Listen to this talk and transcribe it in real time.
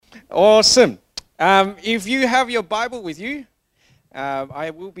Awesome. If you have your Bible with you, I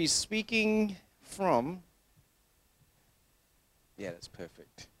will be speaking from. Yeah, that's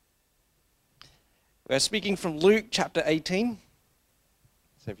perfect. We're speaking from Luke chapter 18.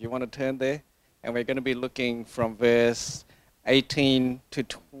 So if you want to turn there, and we're going to be looking from verse 18 to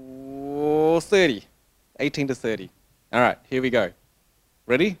 30. 18 to 30. All right, here we go.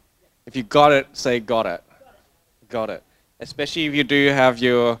 Ready? If you got it, say got it. Got it. Especially if you do have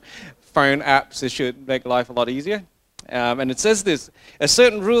your phone apps, it should make life a lot easier. And it says this: a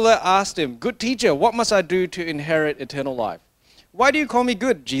certain ruler asked him, "Good teacher, what must I do to inherit eternal life?" "Why do you call me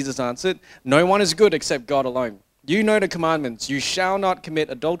good?" Jesus answered. "No one is good except God alone. You know the commandments. You shall not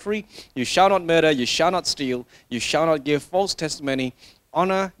commit adultery. You shall not murder. You shall not steal. You shall not give false testimony.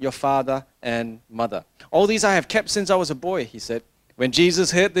 Honor your father and mother. All these I have kept since I was a boy," he said. When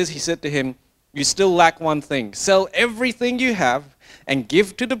Jesus heard this, he said to him, "You still lack one thing. Sell everything you have and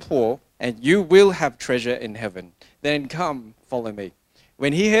give to the poor, and you will have treasure in heaven. Then come, follow me."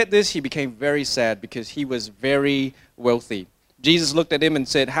 When he heard this, he became very sad because he was very wealthy. Jesus looked at him and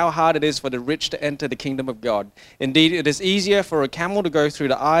said, "How hard it is for the rich to enter the kingdom of God. Indeed, it is easier for a camel to go through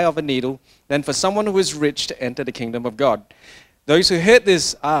the eye of a needle than for someone who is rich to enter the kingdom of God." Those who heard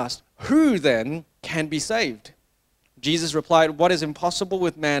this asked, "Who then can be saved?" Jesus replied, "What is impossible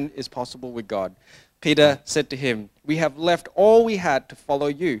with man is possible with God." Peter said to him, "We have left all we had to follow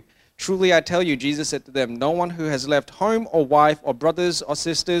you." "Truly I tell you," Jesus said to them, "no one who has left home or wife or brothers or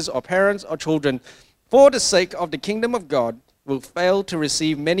sisters or parents or children for the sake of the kingdom of God will fail to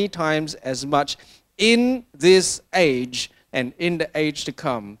receive many times as much in this age and in the age to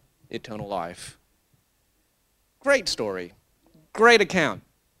come eternal life." Great story. Great account.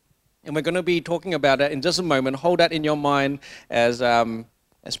 And we're going to be talking about that in just a moment. Hold that in your mind as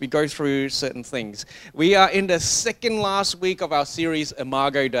we go through certain things. We are in the second last week of our series,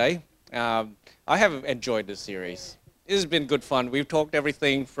 Imago Dei. I have enjoyed this series. It has been good fun. We've talked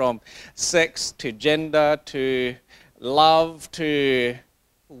everything from sex to gender to love to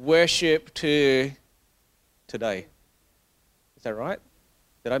worship to today. Is that right?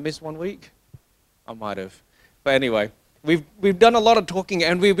 Did I miss 1 week? I might have. But anyway. We've done a lot of talking,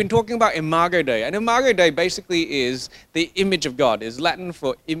 and we've been talking about Imago Dei. And Imago Dei basically is the image of God, is Latin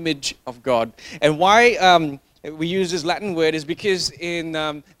for image of God. And why we use this Latin word is because in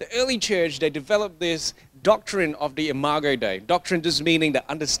the early church, they developed this doctrine of the Imago Dei. Doctrine just meaning the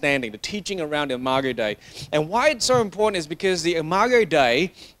understanding, the teaching around Imago Dei. And why it's so important is because the Imago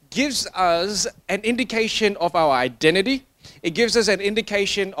Dei gives us an indication of our identity. It gives us an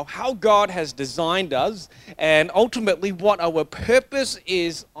indication of how God has designed us and ultimately what our purpose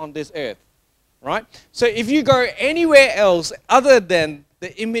is on this earth, right? So if you go anywhere else other than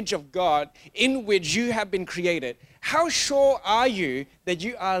the image of God in which you have been created, how sure are you that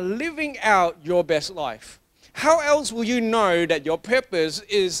you are living out your best life? How else will you know that your purpose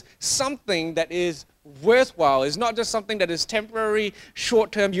is something that is worthwhile? It's not just something that is temporary,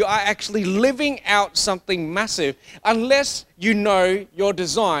 short-term. You are actually living out something massive. Unless you know your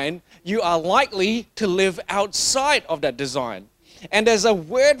design, you are likely to live outside of that design. And there's a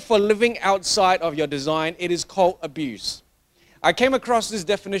word for living outside of your design. It is called abuse. I came across this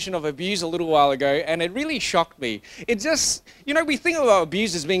definition of abuse a little while ago, and it really shocked me. It just, we think about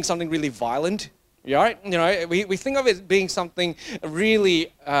abuse as being something really violent. Right? We think of it being something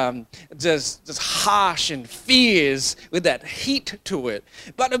really just harsh and fierce with that heat to it.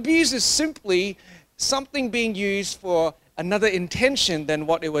 But abuse is simply something being used for another intention than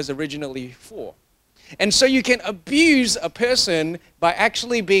what it was originally for. And so you can abuse a person by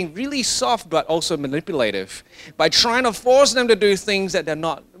actually being really soft but also manipulative. By trying to force them to do things that they're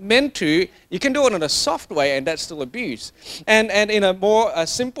not meant to, you can do it in a soft way and that's still abuse. And in a more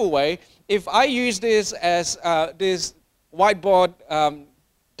simple way, if I use this as this whiteboard,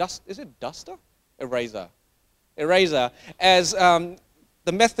 is it duster? Eraser, as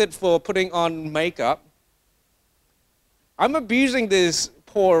the method for putting on makeup, I'm abusing this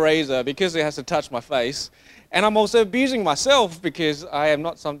poor eraser because it has to touch my face, and I'm also abusing myself because I am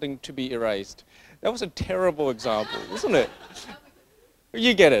not something to be erased. That was a terrible example, wasn't it?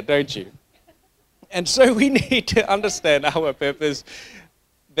 You get it, don't you? And so we need to understand our purpose.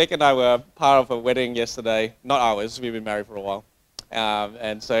 Beck and I were part of a wedding yesterday. Not ours, we've been married for a while.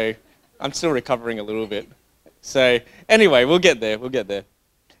 And so I'm still recovering a little bit. So anyway, we'll get there.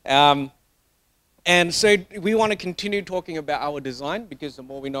 And so we want to continue talking about our design, because the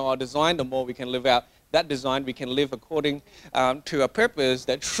more we know our design, the more we can live out that design. We can live according to a purpose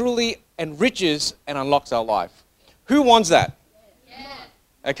that truly enriches and unlocks our life. Who wants that? Yeah.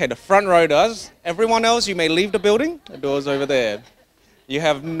 Okay, the front row does. Everyone else, you may leave the building. The door's over there.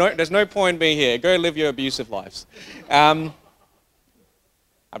 There's no point being here. Go live your abusive lives. I'm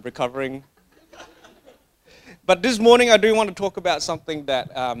recovering. But this morning I do want to talk about something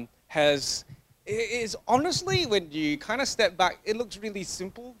that is honestly, when you kind of step back, it looks really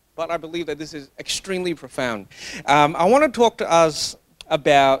simple, but I believe that this is extremely profound. I want to talk to us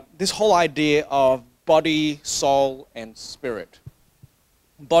about this whole idea of body, soul, and spirit.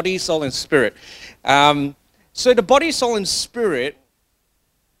 Body, soul, and spirit. So the body, soul, and spirit,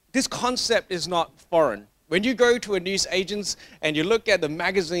 this concept is not foreign. When you go to a newsagent's and you look at the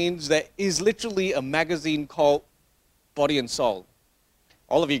magazines, there is literally a magazine called Body and Soul.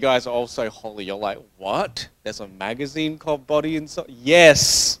 All of you guys are also holy. You're like, what? There's a magazine called Body and Soul?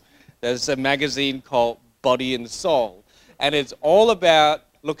 Yes, there's a magazine called Body and Soul. And it's all about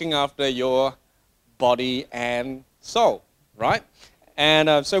looking after your body and soul, right?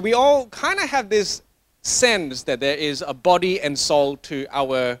 And so we all kind of have this sense that there is a body and soul to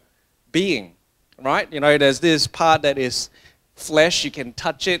our being, right? You know, there's this part that is flesh. You can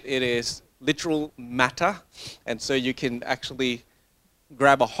touch it. It is literal matter. And so you can actually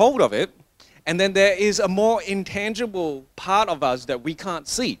grab a hold of it. And then there is a more intangible part of us that we can't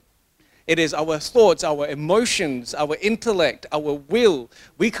see. It is our thoughts, our emotions, our intellect, our will.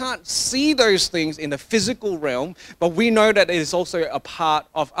 We can't see those things in the physical realm, but we know that it is also a part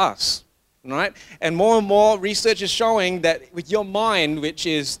of us, right? And more research is showing that with your mind, which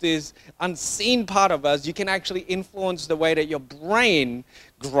is this unseen part of us, you can actually influence the way that your brain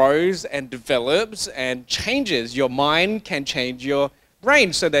grows and develops and changes. Your mind can change your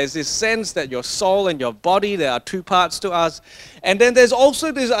brain. So there's this sense that your soul and your body, there are two parts to us. And then there's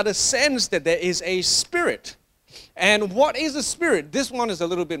also this other sense that there is a spirit. And what is a spirit? This one is a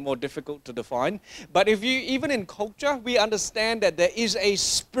little bit more difficult to define. But even in culture, we understand that there is a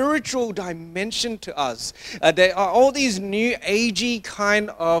spiritual dimension to us. There are all these new agey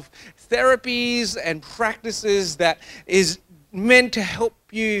kind of therapies and practices that is meant to help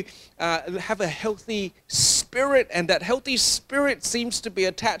you have a healthy spirit, and that healthy spirit seems to be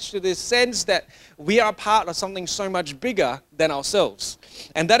attached to this sense that we are part of something so much bigger than ourselves.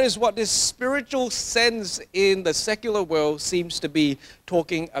 And that is what this spiritual sense in the secular world seems to be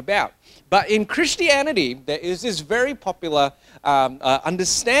talking about. But in Christianity, there is this very popular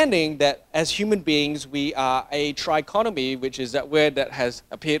understanding that as human beings, we are a trichotomy, which is that word that has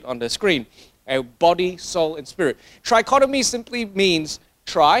appeared on the screen. A body, soul, and spirit. Trichotomy simply means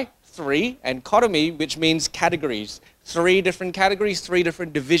tri, three, and chotomy, which means categories. Three different categories, three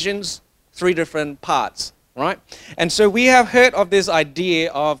different divisions, three different parts, right? And so we have heard of this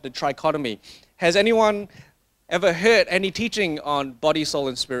idea of the trichotomy. Has anyone ever heard any teaching on body, soul,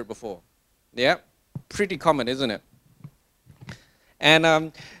 and spirit before? Yeah? Pretty common, isn't it?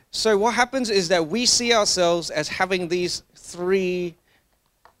 And so what happens is that we see ourselves as having these three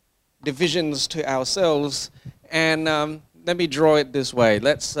divisions to ourselves, and let me draw it this way.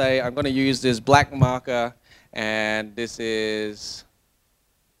 Let's say I'm going to use this black marker, and this is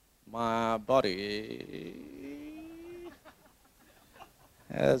my body.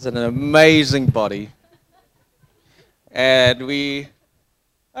 That's an amazing body. And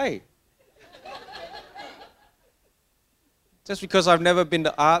hey, just because I've never been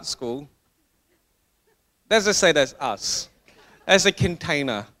to art school, let's just say that's us. That's a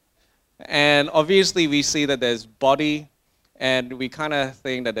container. And obviously we see that there's body, and we kind of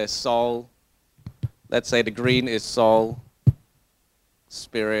think that there's soul. Let's say the green is soul,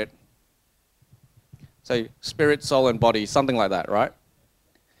 spirit. So spirit, soul, and body, something like that, right?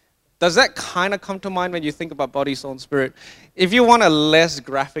 Does that kind of come to mind when you think about body, soul, and spirit? If you want a less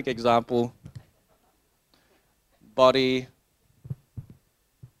graphic example, body,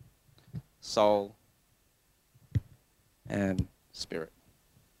 soul, and spirit.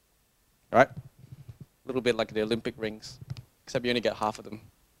 Right? A little bit like the Olympic rings, except you only get half of them.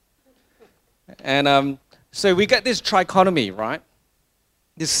 And so we get this trichotomy, right?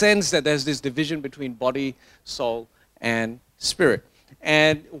 This sense that there's this division between body, soul, and spirit.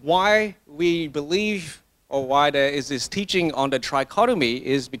 And why we believe, or why there is this teaching on the trichotomy,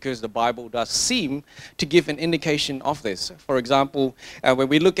 is because the Bible does seem to give an indication of this. For example, when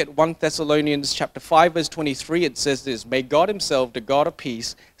we look at 1 Thessalonians chapter 5, verse 23, it says this: "May God himself, the God of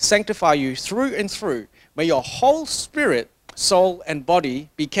peace, sanctify you through and through. May your whole spirit, soul, and body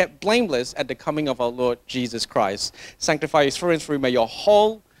be kept blameless at the coming of our Lord Jesus Christ." Sanctify you through and through. May your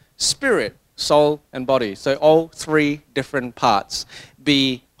whole spirit, soul, and body, so all three different parts,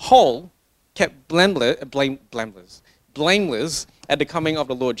 be whole, kept blameless at the coming of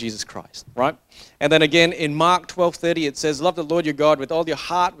the Lord Jesus Christ, right? And then again in Mark 12:30 it says, love the Lord your God with all your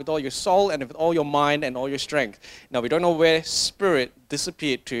heart, with all your soul, and with all your mind and all your strength. Now we don't know where spirit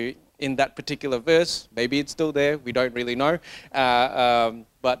disappeared to in that particular verse. Maybe it's still there, we don't really know.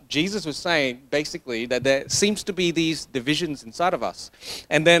 But Jesus was saying basically that there seems to be these divisions inside of us.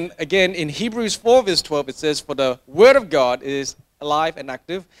 And then again in Hebrews 4 verse 12 it says, for the word of God is alive and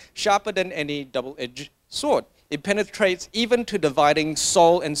active, sharper than any double-edged sword. It penetrates even to dividing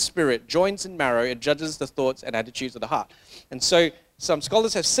soul and spirit, joints and marrow. It judges the thoughts and attitudes of the heart. And so some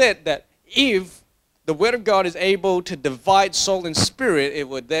scholars have said that if the word of God is able to divide soul and spirit, it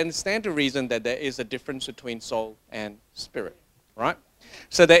would then stand to reason that there is a difference between soul and spirit, right?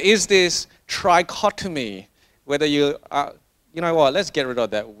 So there is this trichotomy, whether you know what, let's get rid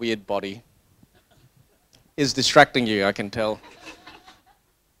of that weird body. It's distracting you, I can tell.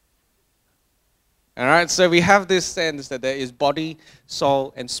 All right, so we have this sense that there is body,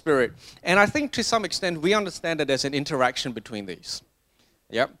 soul, and spirit. And I think to some extent we understand that there's an interaction between these.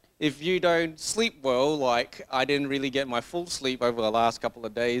 Yep. If you don't sleep well, like I didn't really get my full sleep over the last couple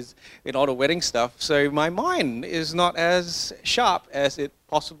of days in all the wedding stuff, so my mind is not as sharp as it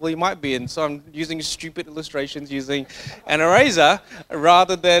possibly might be. And so I'm using stupid illustrations using an eraser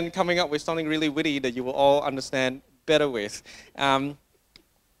rather than coming up with something really witty that you will all understand better with.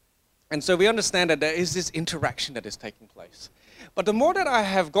 And so we understand that there is this interaction that is taking place. But the more that I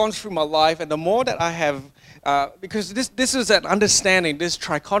have gone through my life and the more that I have, because this is an understanding, this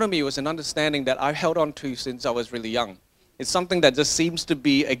trichotomy was an understanding that I held on to since I was really young. It's something that just seems to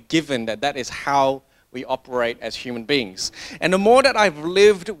be a given, that is how we operate as human beings. And the more that I've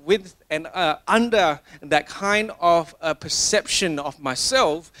lived with and under that kind of perception of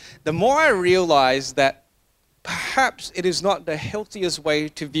myself, the more I realize that perhaps it is not the healthiest way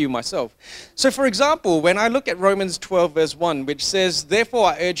to view myself. So for example, when I look at Romans 12 verse 1, which says, therefore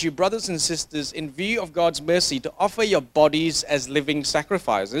I urge you, brothers and sisters, in view of God's mercy, to offer your bodies as living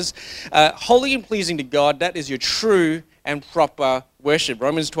sacrifices, holy and pleasing to God, that is your true and proper worship.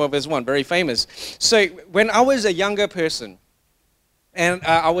 Romans 12 verse 1, very famous. So when I was a younger person, and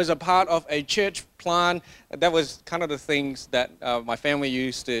I was a part of a church plant, that was kind of the things that my family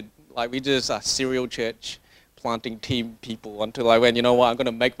used to, like we just a serial church planting team people until I went, you know what, I'm going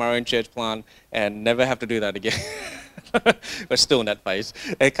to make my own church plant and never have to do that again. We're still in that phase.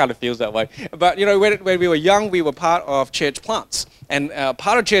 It kind of feels that way. But, you know, when we were young, we were part of church plants. And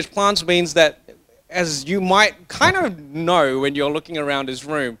part of church plants means that, as you might kind of know when you're looking around this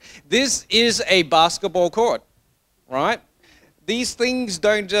room, this is a basketball court, right? These things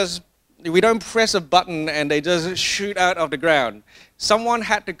don't just, we don't press a button and they just shoot out of the ground. Someone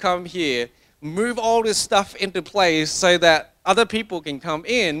had to come here, move all this stuff into place so that other people can come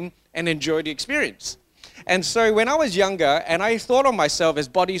in and enjoy the experience. And so when I was younger and I thought of myself as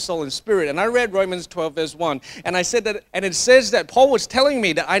body, soul, and spirit, and I read Romans 12 verse 1, and I said that, and it says that Paul was telling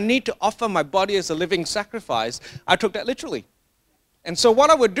me that I need to offer my body as a living sacrifice, I took that literally. And so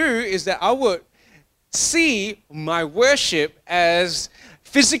what I would do is that I would see my worship as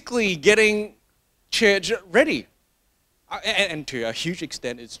physically getting church ready. And to a huge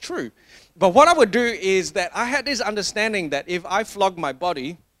extent it's true. But what I would do is that I had this understanding that if I flog my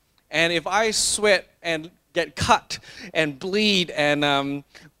body and if I sweat and get cut and bleed and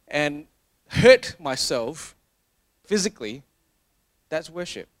hurt myself physically, that's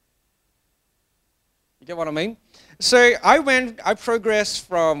worship. You get what I mean? So I progressed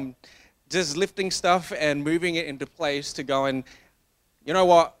from just lifting stuff and moving it into place to going, you know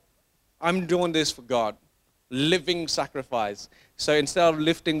what, I'm doing this for God. Living sacrifice. So instead of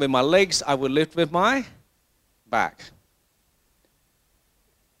lifting with my legs, I would lift with my back.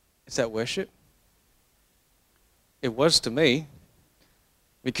 Is that worship? It was to me,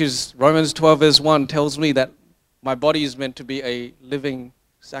 because Romans 12 verse 1 tells me that my body is meant to be a living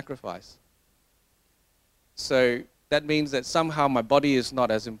sacrifice. So that means that somehow my body is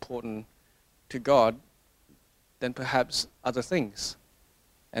not as important to God than perhaps other things.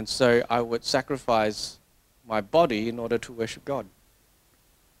 And so I would sacrifice my body in order to worship God.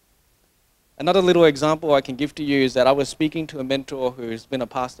 Another little example I can give to you is that I was speaking to a mentor who's been a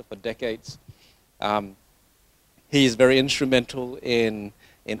pastor for decades. He is very instrumental in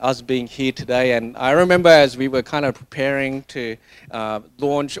us being here today. And I remember as we were kind of preparing to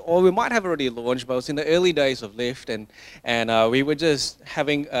launch, or we might have already launched, but it was in the early days of Lift, and we were just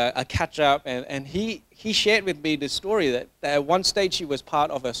having a catch-up, and he shared with me this story that at one stage he was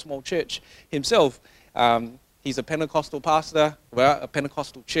part of a small church himself. He's a Pentecostal pastor, we're a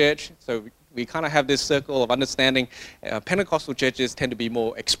Pentecostal church, so we kind of have this circle of understanding. Pentecostal churches tend to be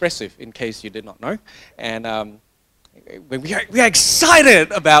more expressive, in case you did not know. And when we are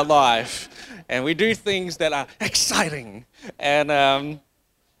excited about life, and we do things that are exciting, and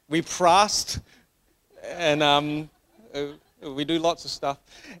we fast, and we do lots of stuff.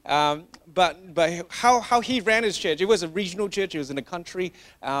 But how he ran his church, it was a regional church, it was in the country,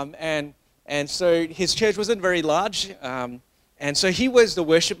 and so his church wasn't very large, and so he was the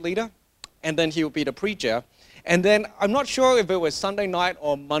worship leader, and then he would be the preacher. And then I'm not sure if it was Sunday night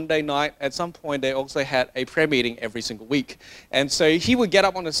or Monday night. At some point, they also had a prayer meeting every single week. And so he would get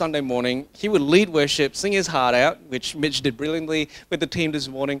up on a Sunday morning, he would lead worship, sing his heart out, which Mitch did brilliantly with the team this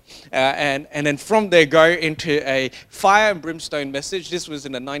morning, and then from there go into a fire and brimstone message. This was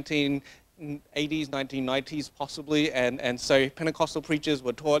in the 1980s, 1990s possibly, and so Pentecostal preachers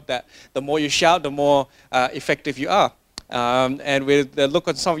were taught that the more you shout, the more effective you are. And with the look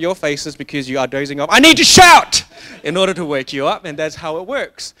on some of your faces because you are dozing off, I need to shout in order to wake you up, and that's how it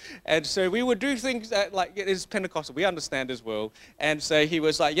works. And so we would do things that, like, it is Pentecostal, we understand as well. And so he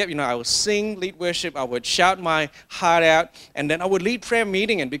was like, yep, I would sing, lead worship, I would shout my heart out, and then I would lead prayer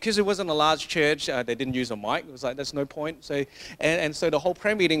meeting. And because it wasn't a large church, they didn't use a mic. It was like, there's no point. So, and so the whole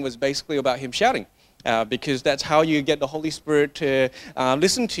prayer meeting was basically about him shouting. Because that's how you get the Holy Spirit to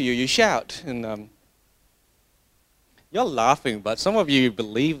listen to you. You shout. And you're laughing, but some of you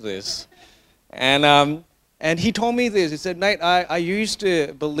believe this. And he told me this. He said, Nate, I used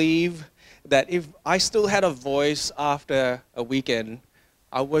to believe that if I still had a voice after a weekend,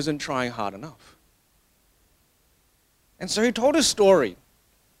 I wasn't trying hard enough. And so he told a story.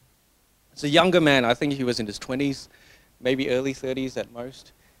 It's a younger man. I think he was in his 20s, maybe early 30s at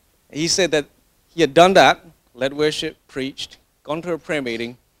most. He said that he had done that, led worship, preached, gone to a prayer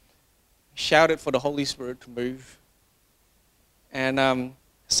meeting, shouted for the Holy Spirit to move, and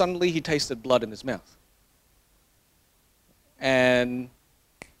suddenly he tasted blood in his mouth. And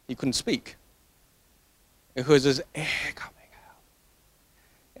he couldn't speak. It was just air coming out.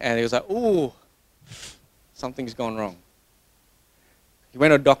 And he was like, ooh, something's gone wrong. He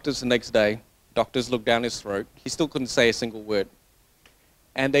went to doctors the next day. Doctors looked down his throat. He still couldn't say a single word.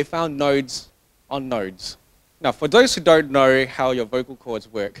 And they found nodes on nodes. Now, for those who don't know how your vocal cords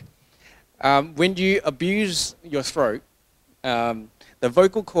work, when you abuse your throat, the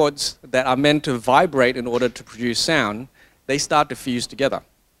vocal cords that are meant to vibrate in order to produce sound, they start to fuse together.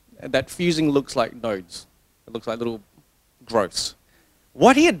 And that fusing looks like nodes. It looks like little growths.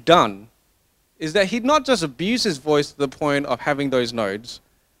 What he had done is that he'd not just abused his voice to the point of having those nodes,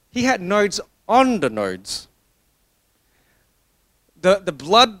 he had nodes on the nodes. The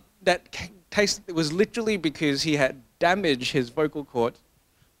blood that tasted was literally because he had damaged his vocal cord.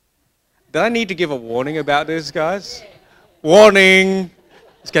 Did I need to give a warning about this, guys? Warning!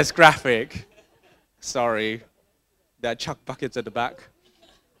 It gets graphic. Sorry. There are chuck buckets at the back.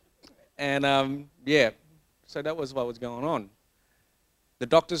 And yeah, so that was what was going on. The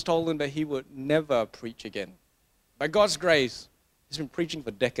doctors told him that he would never preach again. By God's grace, he's been preaching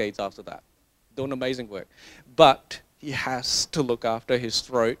for decades after that, doing amazing work. But he has to look after his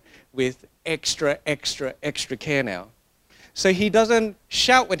throat with extra care now. So he doesn't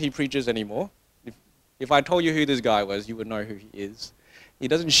shout when he preaches anymore. If I told you who this guy was, you would know who he is. He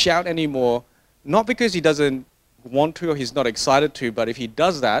doesn't shout anymore, not because he doesn't want to or he's not excited to, but if he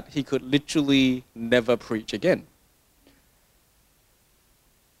does that, he could literally never preach again.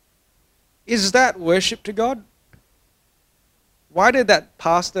 Is that worship to God? Why did that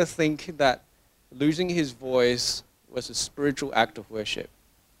pastor think that losing his voice was a spiritual act of worship?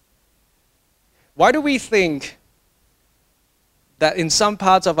 Why do we think that in some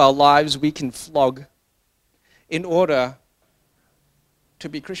parts of our lives we can flog in order to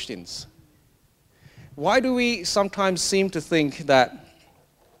be Christians? Why do we sometimes seem to think that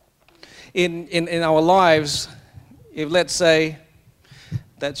in our lives, if let's say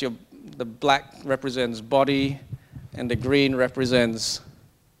that's the black represents body and the green represents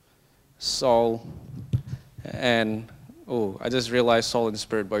soul, and oh, I just realized soul and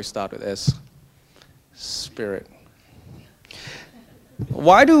spirit both start with S. Spirit.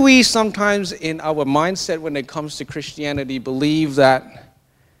 Why do we sometimes in our mindset when it comes to Christianity believe that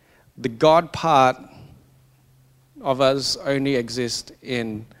the God part of us only exists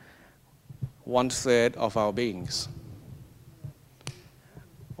in 1/3 of our beings?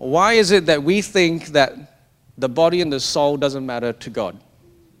 Why is it that we think that the body and the soul doesn't matter to God?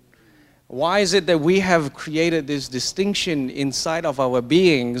 Why is it that we have created this distinction inside of our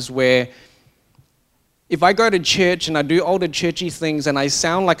beings where if I go to church and I do all the churchy things and I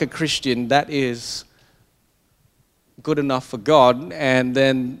sound like a Christian, that is good enough for God, and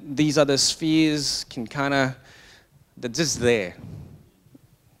then these other spheres can they're just there.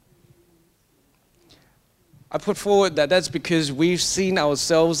 I put forward that that's because we've seen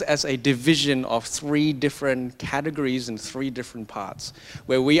ourselves as a division of 3 different categories and 3 different parts,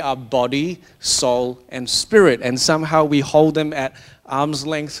 where we are body, soul, and spirit, and somehow we hold them at arm's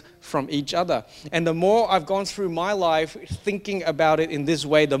length from each other. And the more I've gone through my life thinking about it in this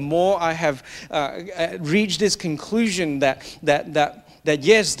way, the more I have reached this conclusion that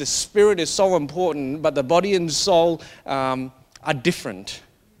yes, the spirit is so important, but the body and soul are different.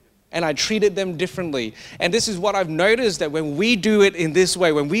 And I treated them differently. And this is what I've noticed, that when we do it in this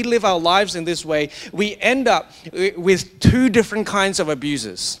way, when we live our lives in this way, we end up with 2 different kinds of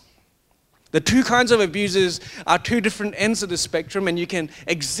abusers. The 2 kinds of abusers are 2 different ends of the spectrum, and you can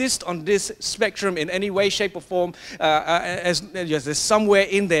exist on this spectrum in any way, shape, or form, as there's somewhere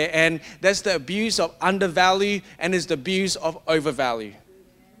in there. And that's the abuse of undervalue, and is the abuse of overvalue.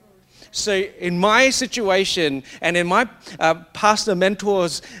 So in my situation and in my pastor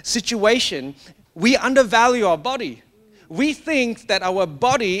mentor's situation, we undervalue our body. We think that our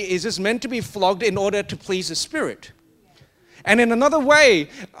body is just meant to be flogged in order to please the spirit. And in another way,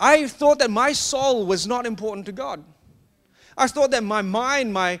 I thought that my soul was not important to God. I thought that my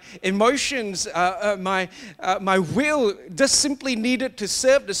mind, my emotions, my will just simply needed to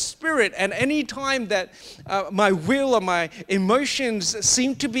serve the Spirit. And any time that my will or my emotions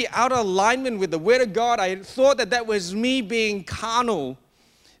seemed to be out of alignment with the Word of God, I thought that that was me being carnal,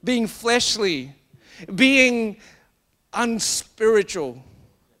 being fleshly, being unspiritual.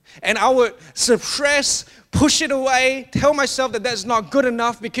 And I would suppress, push it away, tell myself that that's not good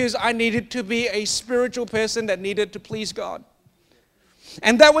enough because I needed to be a spiritual person that needed to please God.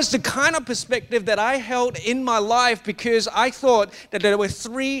 And that was the kind of perspective that I held in my life, because I thought that there were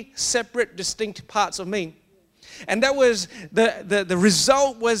 3 separate, distinct parts of me. And that was the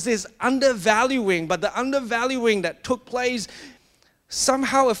result was this undervaluing, but the undervaluing that took place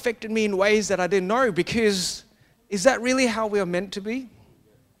somehow affected me in ways that I didn't know, because is that really how we are meant to be?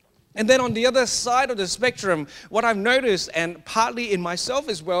 And then on the other side of the spectrum, what I've noticed, and partly in myself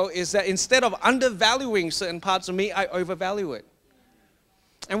as well, is that instead of undervaluing certain parts of me, I overvalue it.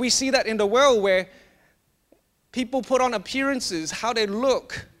 And we see that in the world, where people put on appearances, how they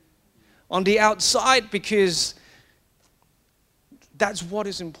look on the outside, because that's what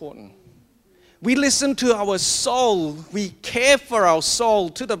is important. We listen to our soul, we care for our soul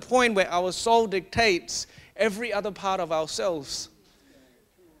to the point where our soul dictates every other part of ourselves.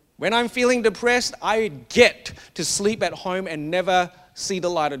 When I'm feeling depressed, I get to sleep at home and never see the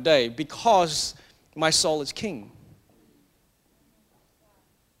light of day, because my soul is king.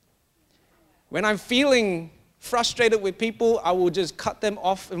 When I'm feeling frustrated with people, I will just cut them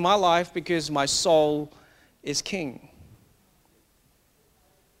off in my life, because my soul is king.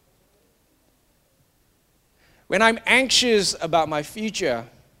 When I'm anxious about my future,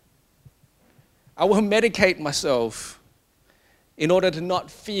 I will medicate myself in order to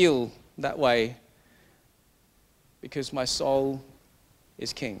not feel that way, because my soul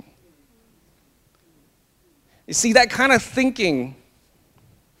is king. You see, that kind of thinking,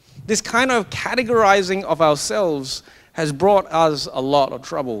 this kind of categorizing of ourselves has brought us a lot of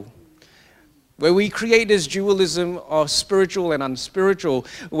trouble, where we create this dualism of spiritual and unspiritual,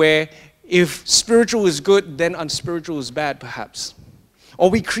 where if spiritual is good, then unspiritual is bad, perhaps. Or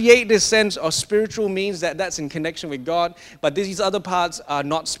we create this sense of spiritual means that that's in connection with God, but these other parts are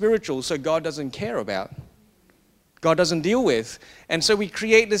not spiritual, so God doesn't care about. God doesn't deal with. And so we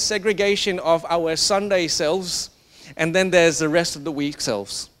create this segregation of our Sunday selves, and then there's the rest of the week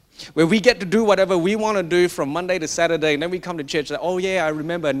selves, where we get to do whatever we want to do from Monday to Saturday, and then we come to church like, oh yeah, I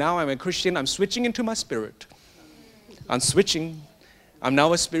remember, now I'm a Christian, I'm switching into my spirit. I'm switching. I'm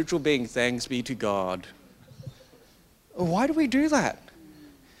now a spiritual being, thanks be to God. Why do we do that?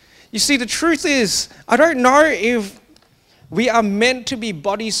 You see, the truth is, I don't know if we are meant to be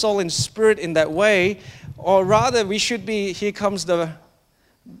body, soul, and spirit in that way, or rather we should be, here comes the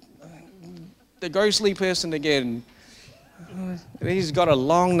ghostly person again. He's got a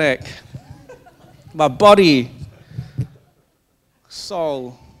long neck. My body,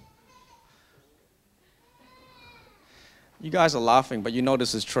 soul. You guys are laughing, but you know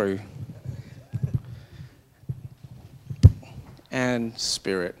this is true. And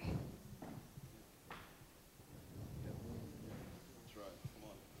spirit.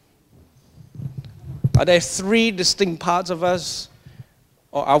 Are there 3 distinct parts of us,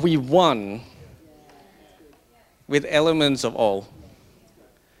 or are we one with elements of all?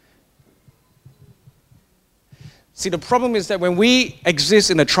 See, the problem is that when we exist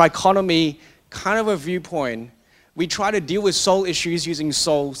in a trichotomy kind of a viewpoint, We try to deal with soul issues using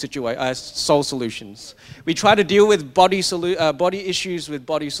soul solutions. We try to deal with body issues with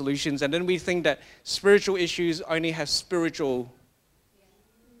body solutions, and then we think that spiritual issues only have spiritual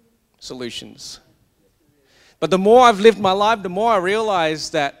solutions. But the more I've lived my life, the more I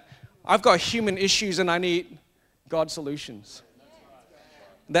realize that I've got human issues and I need God solutions.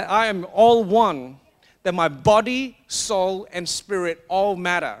 That I am all one, that my body, soul, and spirit all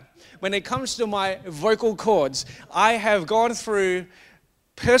matter. When it comes to my vocal cords, I have gone through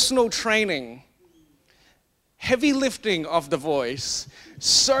personal training, heavy lifting of the voice,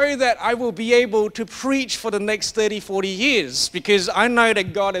 so that I will be able to preach for the next 30, 40 years, because I know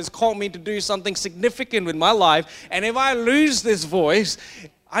that God has called me to do something significant with my life, and if I lose this voice,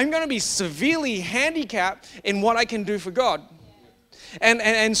 I'm going to be severely handicapped in what I can do for God.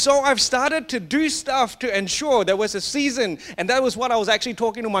 And so I've started to do stuff to ensure there was a season, and that was what I was actually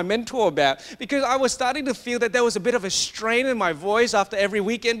talking to my mentor about, because I was starting to feel that there was a bit of a strain in my voice after every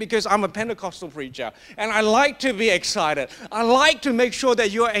weekend, because I'm a Pentecostal preacher, and I like to be excited. I like to make sure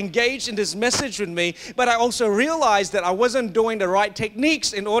that you're engaged in this message with me, but I also realized that I wasn't doing the right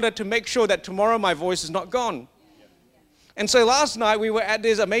techniques in order to make sure that tomorrow my voice is not gone. And so last night we were at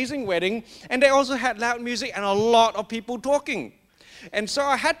this amazing wedding, and they also had loud music and a lot of people talking. And so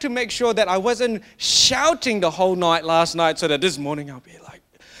I had to make sure that I wasn't shouting the whole night last night, so that this morning I'll be like,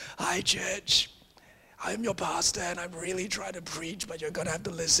 "Hi church, I'm your pastor and I'm really trying to preach, but you're going to have to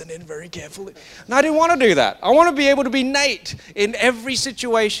listen in very carefully." And I didn't want to do that. I want to be able to be Nate in every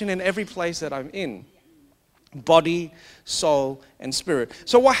situation, in every place that I'm in. Body, soul, and spirit.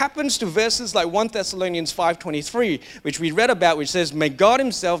 So what happens to verses like 1 Thessalonians 5:23, which we read about, which says, "May God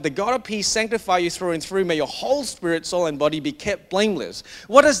himself, the God of peace, sanctify you through and through. May your whole spirit, soul, and body be kept blameless."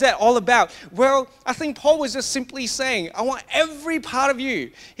 What is that all about? Well, I think Paul was just simply saying, I want every part of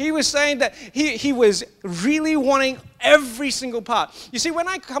you. He was saying that he was really wanting every single part. You see, when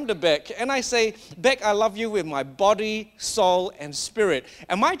I come to Beck and I say, "Beck, I love you with my body, soul, and spirit,"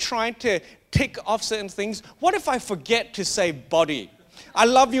 am I trying to tick off certain things? What if I forget to say body? I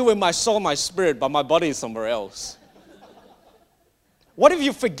love you with my soul, my spirit, but my body is somewhere else. What if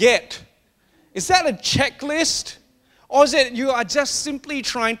you forget? Is that a checklist? Or is it you are just simply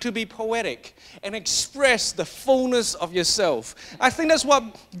trying to be poetic and express the fullness of yourself? I think that's what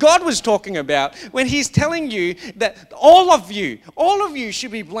God was talking about when he's telling you that all of you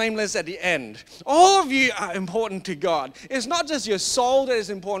should be blameless at the end. All of you are important to God. It's not just your soul that is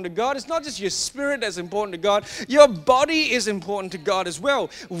important to God. It's not just your spirit that's important to God. Your body is important to God as well.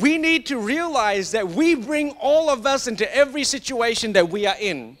 We need to realize that we bring all of us into every situation that we are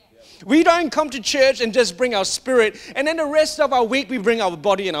in. We don't come to church and just bring our spirit, and then the rest of our week we bring our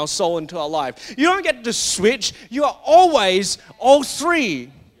body and our soul into our life. You don't get to switch. You are always all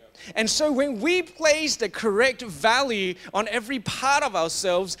three. And so when we place the correct value on every part of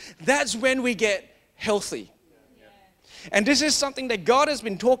ourselves, that's when we get healthy. And this is something that God has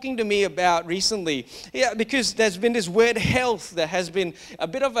been talking to me about recently. Yeah, because there's been this word health that has been a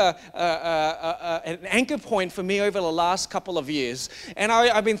bit of an anchor point for me over the last couple of years. And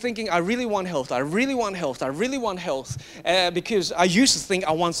I've been thinking, I really want health. I really want health. I really want health. Because I used to think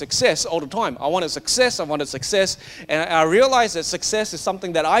I want success all the time. I wanted success. I wanted success. And I realized that success is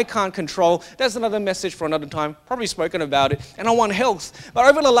something that I can't control. That's another message for another time. Probably spoken about it. And I want health. But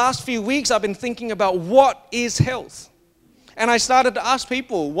over the last few weeks, I've been thinking about what is health. And I started to ask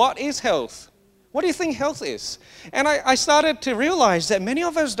people, what is health? What do you think health is? And I started to realize that many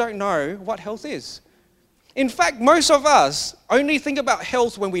of us don't know what health is. In fact, most of us only think about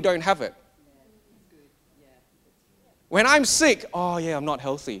health when we don't have it. When I'm sick, oh yeah, I'm not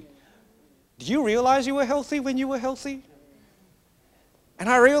healthy. Do you realize you were healthy when you were healthy? And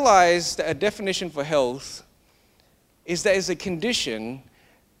I realized that a definition for health is that it's a condition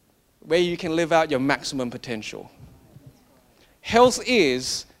where you can live out your maximum potential. Health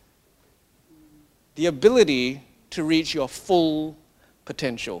is the ability to reach your full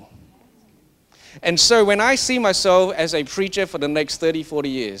potential. And so when I see myself as a preacher for the next 30, 40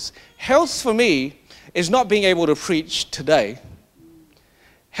 years, health for me is not being able to preach today.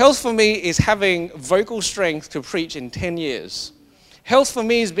 Health for me is having vocal strength to preach in 10 years. Health for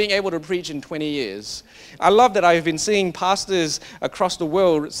me is being able to preach in 20 years. I love that I've been seeing pastors across the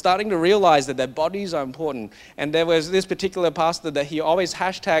world starting to realize that their bodies are important. And there was this particular pastor that he always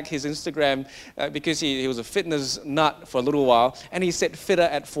hashtagged his Instagram because he was a fitness nut for a little while. And he said, "Fitter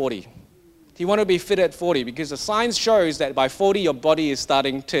at 40." He wanted to be fit at 40 because the science shows that by 40 your body is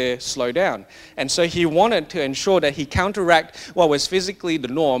starting to slow down. And so he wanted to ensure that he counteract what was physically the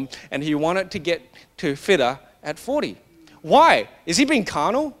norm, and he wanted to get to fitter at 40. Why? Is he being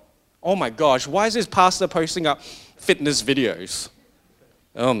carnal? Oh my gosh, why is this pastor posting up fitness videos?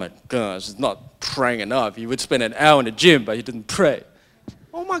 Oh my gosh, he's not praying enough. He would spend an hour in the gym, but he didn't pray.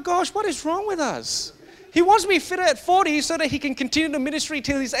 Oh my gosh, what is wrong with us? He wants to be fitter at 40 so that he can continue the ministry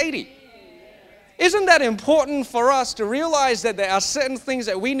till he's 80. Isn't that important for us to realize that there are certain things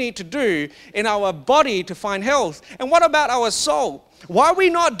that we need to do in our body to find health? And what about our soul? Why are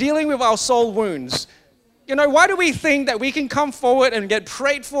we not dealing with our soul wounds? You know, why do we think that we can come forward and get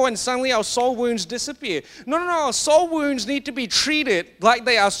prayed for and suddenly our soul wounds disappear? No, our soul wounds need to be treated like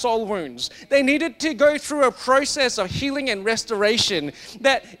they are soul wounds. They needed to go through a process of healing and restoration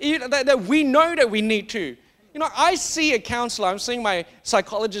that we know that we need to. You know, I see a counselor. I'm seeing my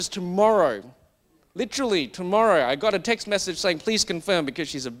psychologist tomorrow. Literally tomorrow. I got a text message saying, please confirm, because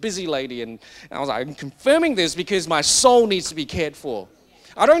she's a busy lady. And I was like, I'm confirming this because my soul needs to be cared for.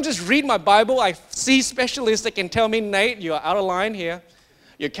 I don't just read my Bible. I see specialists that can tell me, Nate, you're out of line here.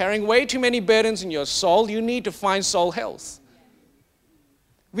 You're carrying way too many burdens in your soul. You need to find soul health.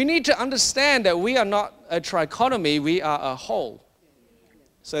 We need to understand that we are not a trichotomy. We are a whole.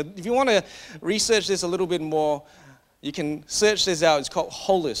 So if you want to research this a little bit more, you can search this out. It's called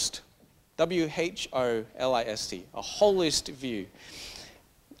Holist. W-H-O-L-I-S-T. A holist view.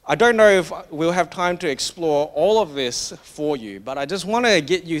 I don't know if we'll have time to explore all of this for you, but I just want to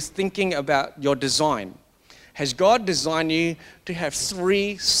get you thinking about your design. Has God designed you to have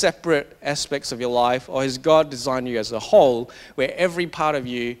 3 separate aspects of your life, or has God designed you as a whole where every part of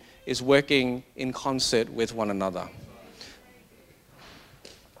you is working in concert with one another?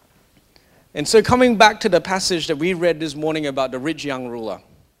 And so coming back to the passage that we read this morning about the rich young ruler,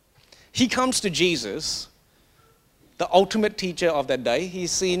 he comes to Jesus, the ultimate teacher of that day. He's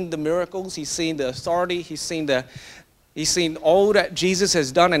seen the miracles, he's seen the authority, he's seen all that Jesus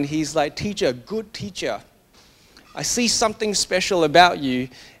has done, and he's like, teacher, good teacher. I see something special about you,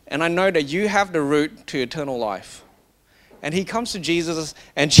 and I know that you have the route to eternal life. And he comes to Jesus,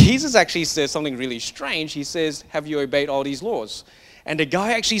 and Jesus actually says something really strange. He says, have you obeyed all these laws? And the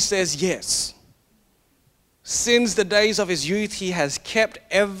guy actually says, yes. Since the days of his youth, he has kept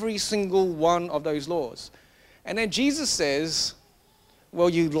every single one of those laws. And then Jesus says,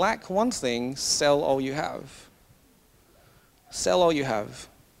 well, you lack one thing, sell all you have. Sell all you have.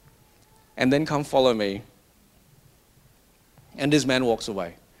 And then come follow me. And this man walks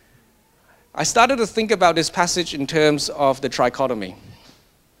away. I started to think about this passage in terms of the trichotomy.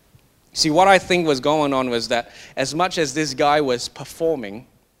 See, what I think was going on was that as much as this guy was performing,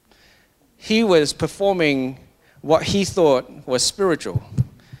 he was performing what he thought was spiritual.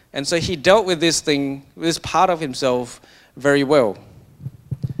 And so he dealt with this thing, this part of himself, very well.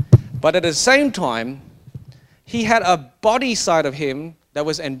 But at the same time, he had a body side of him that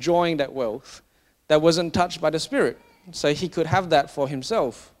was enjoying that wealth, that wasn't touched by the Spirit. So he could have that for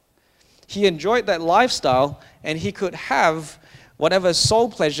himself. He enjoyed that lifestyle, and he could have whatever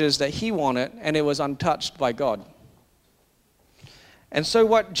soul pleasures that he wanted, and it was untouched by God. And so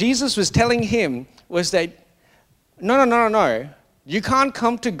what Jesus was telling him was that, no. You can't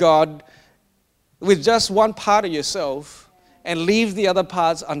come to God with just one part of yourself and leave the other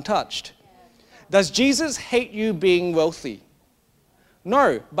parts untouched. Does Jesus hate you being wealthy?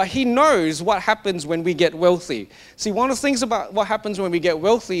 No, but he knows what happens when we get wealthy. See, one of the things about what happens when we get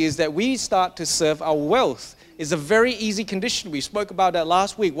wealthy is that we start to serve our wealth. It's a very easy condition. We spoke about that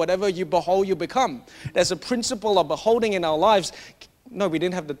last week. Whatever you behold, you become. There's a principle of beholding in our lives. No, we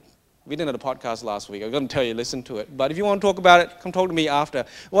didn't have the podcast last week. I'm going to tell you, listen to it. But if you want to talk about it, come talk to me after.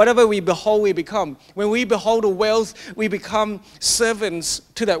 Whatever we behold, we become. When we behold a wealth, we become servants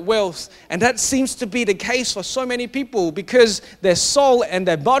to that wealth. And that seems to be the case for so many people because their soul and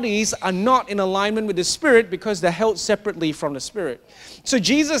their bodies are not in alignment with the Spirit because they're held separately from the Spirit. So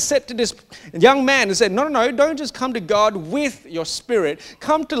Jesus said to this young man, he said, no, don't just come to God with your spirit.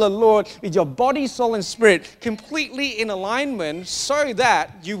 Come to the Lord with your body, soul, and spirit completely in alignment so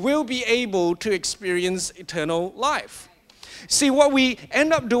that you will be able to experience eternal life. See, what we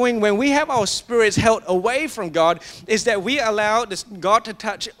end up doing when we have our spirits held away from God is that we allow God to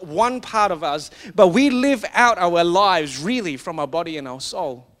touch one part of us, but we live out our lives really from our body and our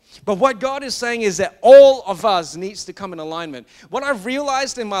soul. But what God is saying is that all of us needs to come in alignment. What I've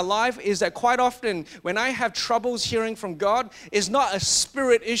realized in my life is that quite often when I have troubles hearing from God, it's not a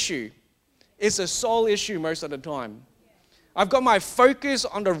spirit issue. It's a soul issue most of the time. I've got my focus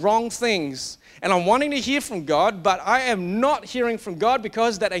on the wrong things. And I'm wanting to hear from God, but I am not hearing from God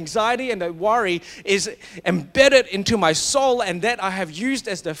because that anxiety and that worry is embedded into my soul, and that I have used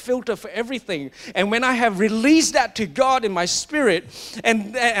as the filter for everything. And when I have released that to God in my spirit,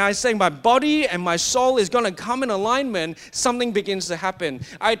 and I say my body and my soul is going to come in alignment, something begins to happen.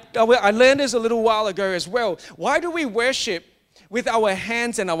 I learned this a little while ago as well. Why do we worship with our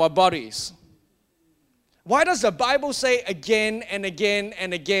hands and our bodies? Why does the Bible say again and again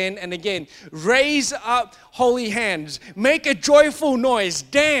and again and again, raise up holy hands, make a joyful noise,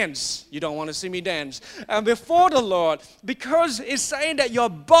 dance? You don't want to see me dance. Before the Lord, because it's saying that your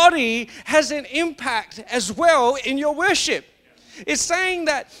body has an impact as well in your worship. It's saying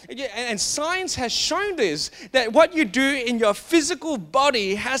that, and science has shown this, that what you do in your physical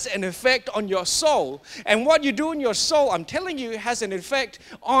body has an effect on your soul. And what you do in your soul, I'm telling you, has an effect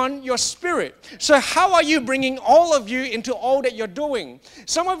on your spirit. So how are you bringing all of you into all that you're doing?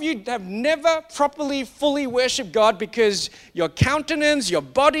 Some of you have never properly, fully worshiped God because your countenance, your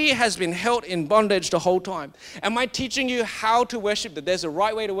body has been held in bondage the whole time. Am I teaching you how to worship, that there's a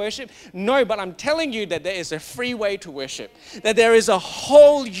right way to worship? No, but I'm telling you that there is a free way to worship, that there is a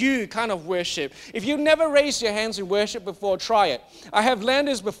whole you kind of worship. If you've never raised your hands in worship before, try it. I have learned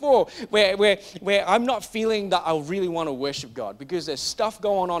this before where I'm not feeling that I really want to worship God because there's stuff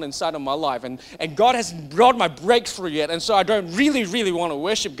going on inside of my life, and God hasn't brought my breakthrough yet, and so I don't really want to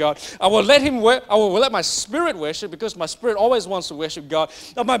worship God. I will let Him work. I will let my spirit worship because my spirit always wants to worship God.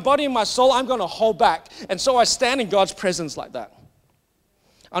 But my body and my soul, I'm going to hold back. And so I stand in God's presence like that.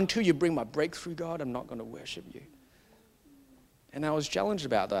 Until you bring my breakthrough, God, I'm not going to worship you. And I was challenged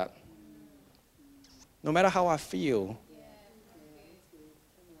about that. No matter how I feel,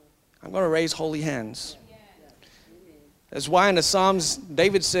 I'm going to raise holy hands. That's why in the Psalms,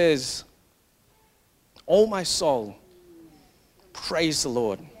 David says, "Oh, my soul, praise the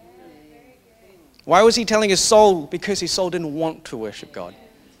Lord." Why was he telling his soul? Because his soul didn't want to worship God.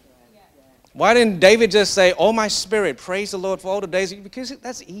 Why didn't David just say, "Oh, my spirit, praise the Lord for all the days"? Because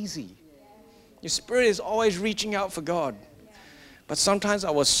that's easy. Your spirit is always reaching out for God. But sometimes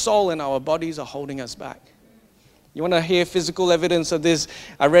our soul and our bodies are holding us back. You want to hear physical evidence of this?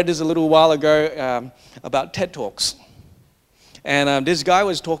 I read this a little while ago about TED Talks. And this guy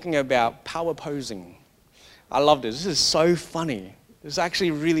was talking about power posing. I love this. This is so funny. It's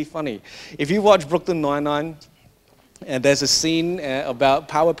actually really funny. If you watch Brooklyn Nine-Nine, and there's a scene about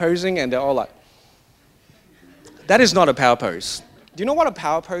power posing, and they're all like, that is not a power pose. Do you know what a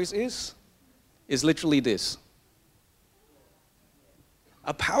power pose is? It's literally this.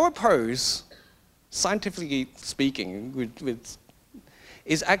 A power pose, scientifically speaking,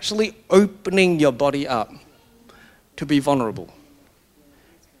 is actually opening your body up to be vulnerable.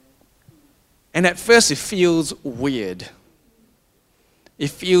 And at first it feels weird.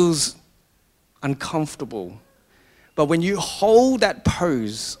 It feels uncomfortable. But when you hold that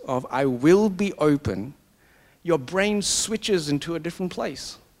pose of "I will be open," your brain switches into a different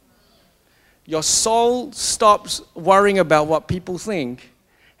place. Your soul stops worrying about what people think,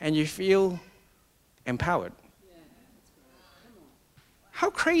 and you feel empowered.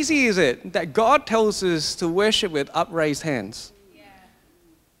 How crazy is it that God tells us to worship with upraised hands?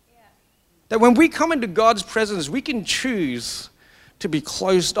 That when we come into God's presence, we can choose to be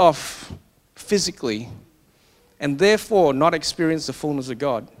closed off physically and therefore not experience the fullness of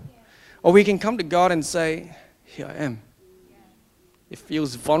God. Or we can come to God and say, "Here I am." It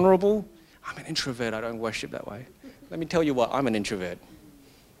feels vulnerable. I'm an introvert. I don't worship that way. Let me tell you what, I'm an introvert.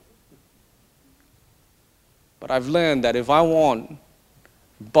 But I've learned that if I want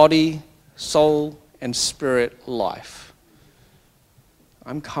body, soul, and spirit life,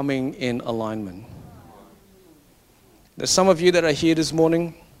 I'm coming in alignment. There's some of you that are here this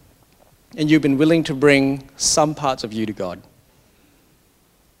morning, and you've been willing to bring some parts of you to God,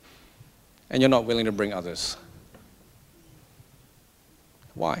 and you're not willing to bring others.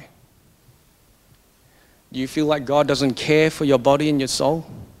 Why? Do you feel like God doesn't care for your body and your soul?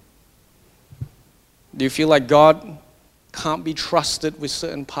 Do you feel like God can't be trusted with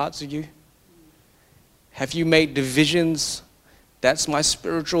certain parts of you? Have you made divisions? That's my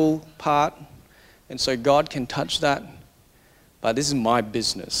spiritual part, and so God can touch that, but this is my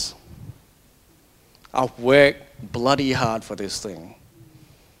business. I've worked bloody hard for this thing,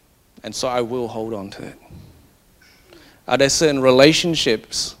 and so I will hold on to it. Are there certain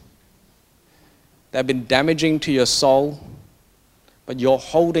relationships that have been damaging to your soul, but you're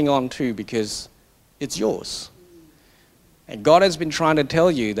holding on to because it's yours? And God has been trying to tell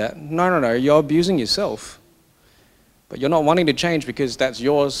you that, no, you're abusing yourself. But you're not wanting to change because that's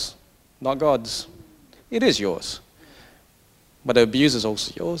yours, not God's. It is yours. but the abuse is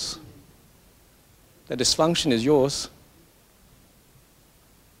also yours. The dysfunction is yours.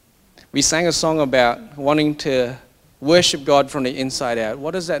 We sang a song about wanting to worship God from the inside out.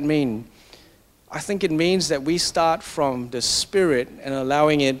 What does that mean? I think it means that we start from the Spirit and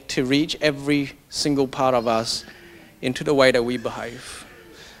allowing it to reach every single part of us into the way that we behave.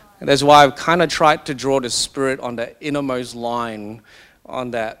 And that's why I've kind of tried to draw the Spirit on the innermost line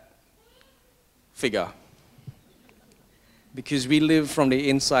on that figure. Because we live from the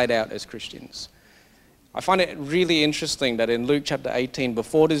inside out as Christians. I find it really interesting that in Luke chapter 18,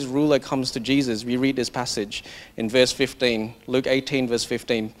 before this ruler comes to Jesus, we read this passage in verse 15, Luke 18 verse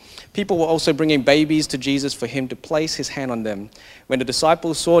 15. People were also bringing babies to Jesus for him to place his hand on them. When the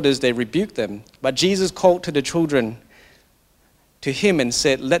disciples saw this, they rebuked them. But Jesus called to the children to him and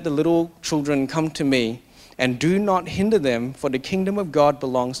said, "Let the little children come to me, and do not hinder them, for the kingdom of God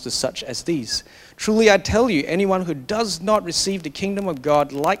belongs to such as these. Truly I tell you, anyone who does not receive the kingdom of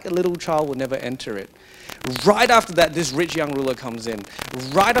God like a little child will never enter it." Right after that, this rich young ruler comes in.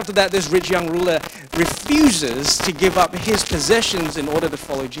 Right after that, this rich young ruler refuses to give up his possessions in order to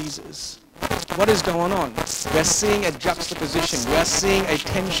follow Jesus. What is going on? We're seeing a juxtaposition. We're seeing a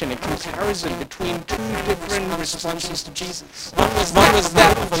tension, a comparison between two different responses to Jesus. One was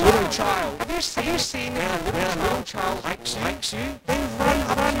that of a little child. Have you seen where a little child likes you? They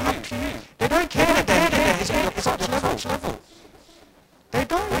run up to you. They don't care that they're such level. They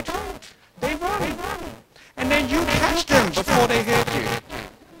don't. They run. And then you catch them before they hurt you.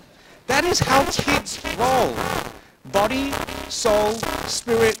 That is how kids roll. Body, soul,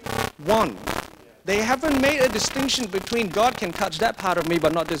 spirit, one. They haven't made a distinction between God can touch that part of me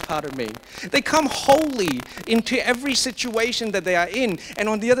but not this part of me. They come wholly into every situation that they are in. And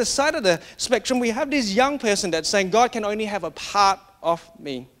on the other side of the spectrum, we have this young person that's saying God can only have a part of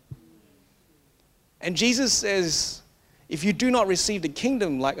me. And Jesus says, if you do not receive the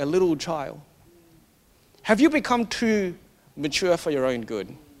kingdom like a little child, have you become too mature for your own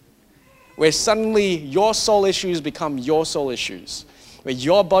good? Where suddenly your soul issues become your soul issues. Where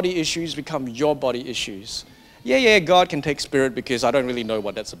your body issues become your body issues. Yeah, God can take spirit because I don't really know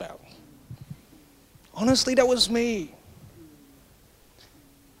what that's about. Honestly, that was me.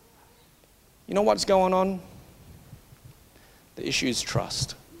 You know what's going on? The issue is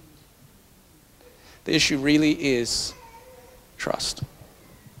trust. The issue really is trust.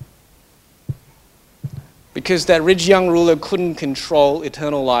 Because that rich young ruler couldn't control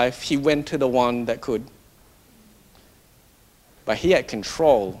eternal life, he went to the one that could. But he had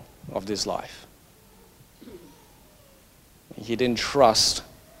control of this life. He didn't trust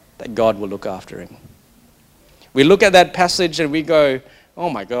that God will look after him. We look at that passage and we go, oh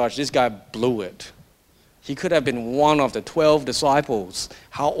my gosh, this guy blew it. He could have been one of the 12 disciples.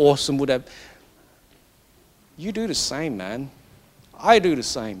 How awesome would that be? You do the same, man. I do the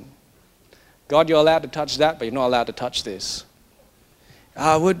same. God, you're allowed to touch that, but you're not allowed to touch this.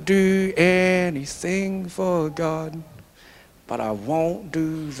 I would do anything for God, but I won't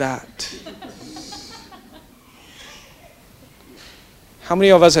do that. How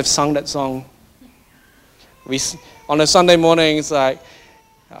many of us have sung that song? On a Sunday morning, it's like,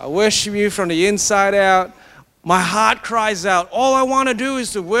 I worship you from the inside out. My heart cries out, all I want to do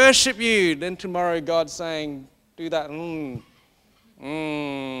is to worship you. Then tomorrow, God's saying, do that.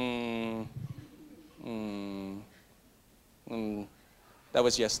 That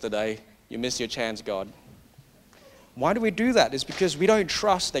was yesterday. You missed your chance, God. Why do we do that? It's because we don't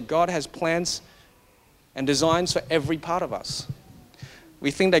trust that God has plans and designs for every part of us.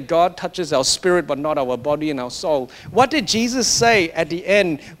 We think that God touches our spirit but not our body and our soul. What did Jesus say at the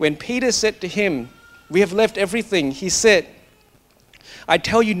end when Peter said to him, we have left everything? He said, I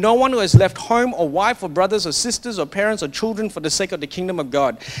tell you, no one who has left home or wife or brothers or sisters or parents or children for the sake of the kingdom of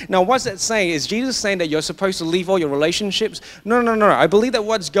God. Now, what's that saying? Is Jesus saying that you're supposed to leave all your relationships? No. I believe that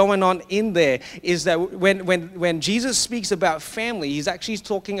what's going on in there is that when Jesus speaks about family, he's actually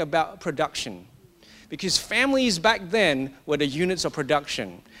talking about production. Because families back then were the units of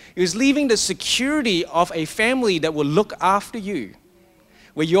production. He was leaving the security of a family that will look after you,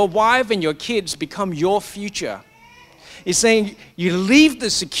 where your wife and your kids become your future. He's saying, you leave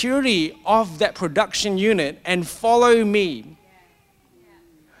the security of that production unit and follow me.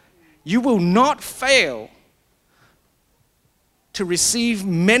 You will not fail to receive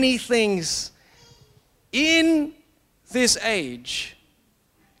many things in this age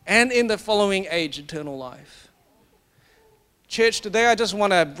and in the following age, eternal life. Church, today I just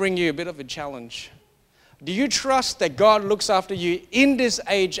want to bring you a bit of a challenge. Do you trust that God looks after you in this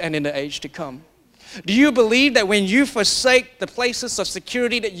age and in the age to come? Do you believe that when you forsake the places of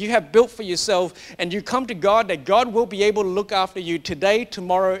security that you have built for yourself and you come to God, that God will be able to look after you today,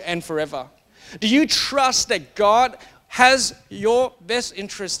 tomorrow, and forever? Do you trust that God has your best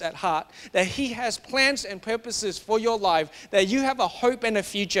interest at heart, that He has plans and purposes for your life, that you have a hope and a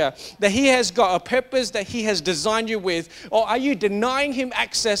future, that He has got a purpose that He has designed you with? Or are you denying Him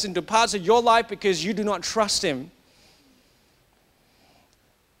access into parts of your life because you do not trust Him?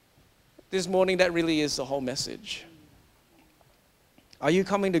 This morning, that really is the whole message. Are you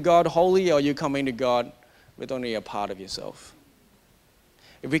coming to God wholly, or are you coming to God with only a part of yourself?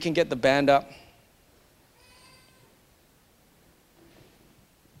 If we can get the band up.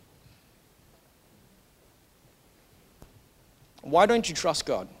 Why don't you trust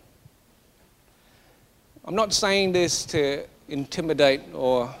God? I'm not saying this to intimidate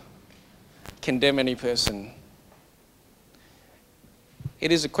or condemn any person.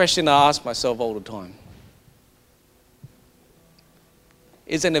 It is a question I ask myself all the time.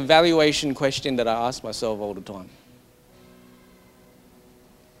 It's an evaluation question that I ask myself all the time.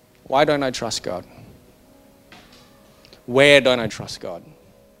 Why don't I trust God? Where don't I trust God?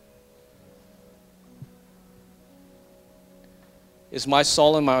 Is my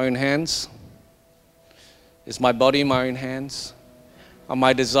soul in my own hands? Is my body in my own hands? Are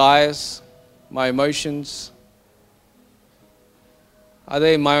my desires, my emotions, are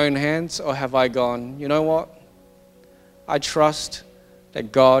they in my own hands, or have I gone, you know what? I trust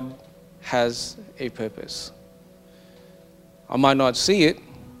that God has a purpose. I might not see it,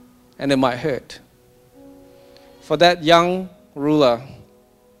 and it might hurt. For that young ruler,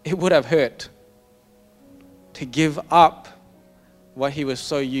 it would have hurt to give up what he was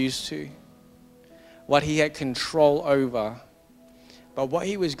so used to, what he had control over. But what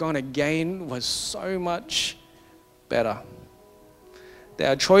he was going to gain was so much better. There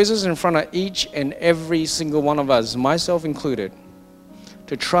are choices in front of each and every single one of us, myself included,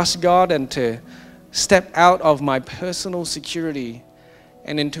 to trust God and to step out of my personal security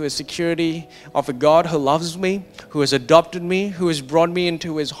and into a security of a God who loves me, who has adopted me, who has brought me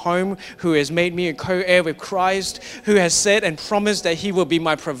into His home, who has made me a co-heir with Christ, who has said and promised that He will be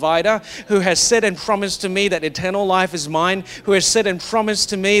my provider, who has said and promised to me that eternal life is mine, who has said and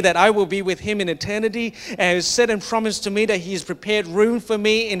promised to me that I will be with Him in eternity, and has said and promised to me that He has prepared room for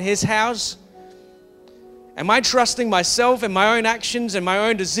me in His house. Am I trusting myself and my own actions and my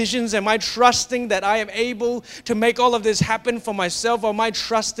own decisions? Am I trusting that I am able to make all of this happen for myself? Or am I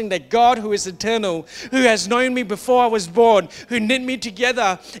trusting that God, who is eternal, who has known me before I was born, who knit me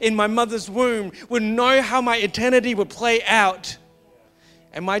together in my mother's womb, would know how my eternity would play out?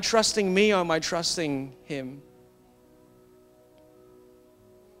 Am I trusting me, or am I trusting Him?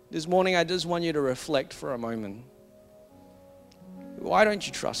 This morning, I just want you to reflect for a moment. Why don't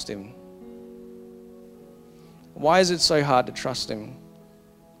you trust Him? Why is it so hard to trust Him?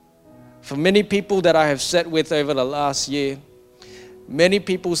 For many people that I have sat with over the last year, many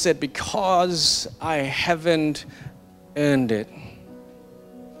people said, because I haven't earned it.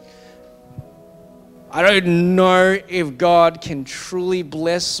 I don't know if God can truly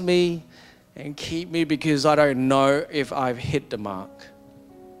bless me and keep me because I don't know if I've hit the mark.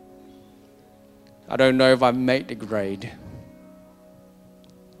 I don't know if I've made the grade.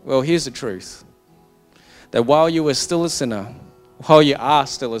 Well, here's the truth. That while you were still a sinner, while you are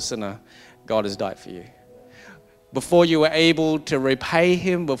still a sinner, God has died for you. Before you were able to repay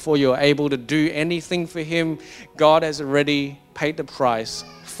Him, before you were able to do anything for Him, God has already paid the price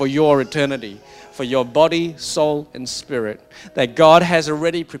for your eternity, for your body, soul, and spirit. That God has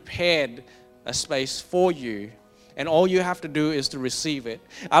already prepared a space for you, and all you have to do is to receive it.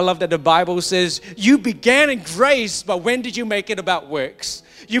 I love that the Bible says, you began in grace, but when did you make it about works?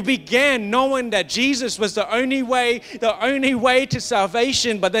 You began knowing that Jesus was the only way to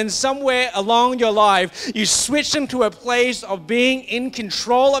salvation, but then somewhere along your life, you switched into a place of being in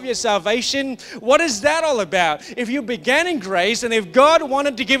control of your salvation. What is that all about? If you began in grace, and if God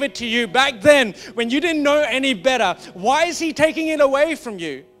wanted to give it to you back then, when you didn't know any better, why is He taking it away from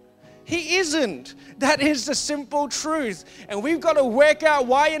you? He isn't. That is the simple truth. And we've got to work out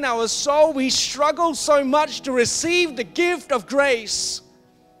why in our soul we struggle so much to receive the gift of grace.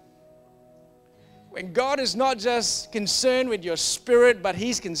 When God is not just concerned with your spirit, but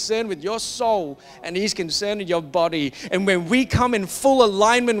He's concerned with your soul, and He's concerned with your body. And when we come in full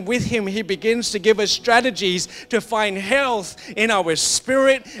alignment with Him, He begins to give us strategies to find health in our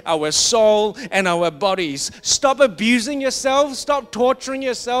spirit, our soul, and our bodies. Stop abusing yourself, stop torturing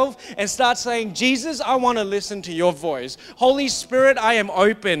yourself, and start saying, Jesus, I want to listen to your voice. Holy Spirit, I am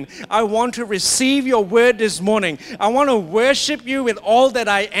open. I want to receive your word this morning. I want to worship you with all that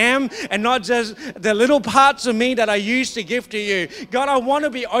I am, and not just the little parts of me that I used to give to you. God, I want to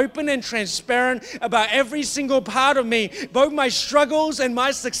be open and transparent about every single part of me, both my struggles and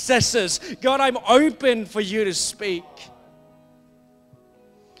my successes. God, I'm open for you to speak.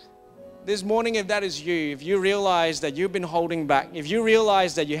 This morning, if that is you, if you realize that you've been holding back, if you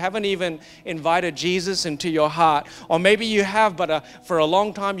realize that you haven't even invited Jesus into your heart, or maybe you have, but for a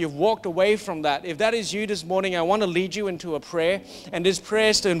long time you've walked away from that. If that is you this morning, I want to lead you into a prayer. And this prayer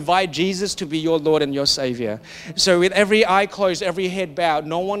is to invite Jesus to be your Lord and your Savior. So with every eye closed, every head bowed,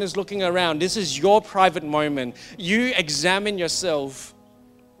 no one is looking around. This is your private moment. You examine yourself.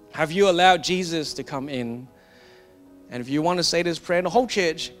 Have you allowed Jesus to come in? And if you want to say this prayer, the whole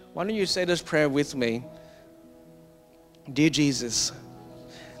church, why don't you say this prayer with me? Dear Jesus,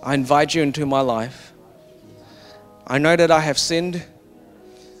 I invite you into my life. I know that I have sinned.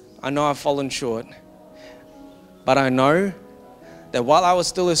 I know I've fallen short. But I know that while I was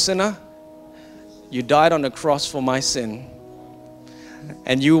still a sinner, you died on the cross for my sin.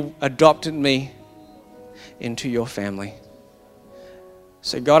 And you adopted me into your family.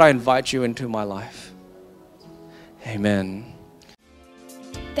 So God, I invite you into my life. Amen.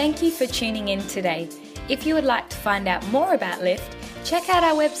 Thank you for tuning in today. If you would like to find out more about Lift, check out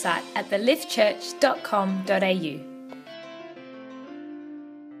our website at theliftchurch.com.au.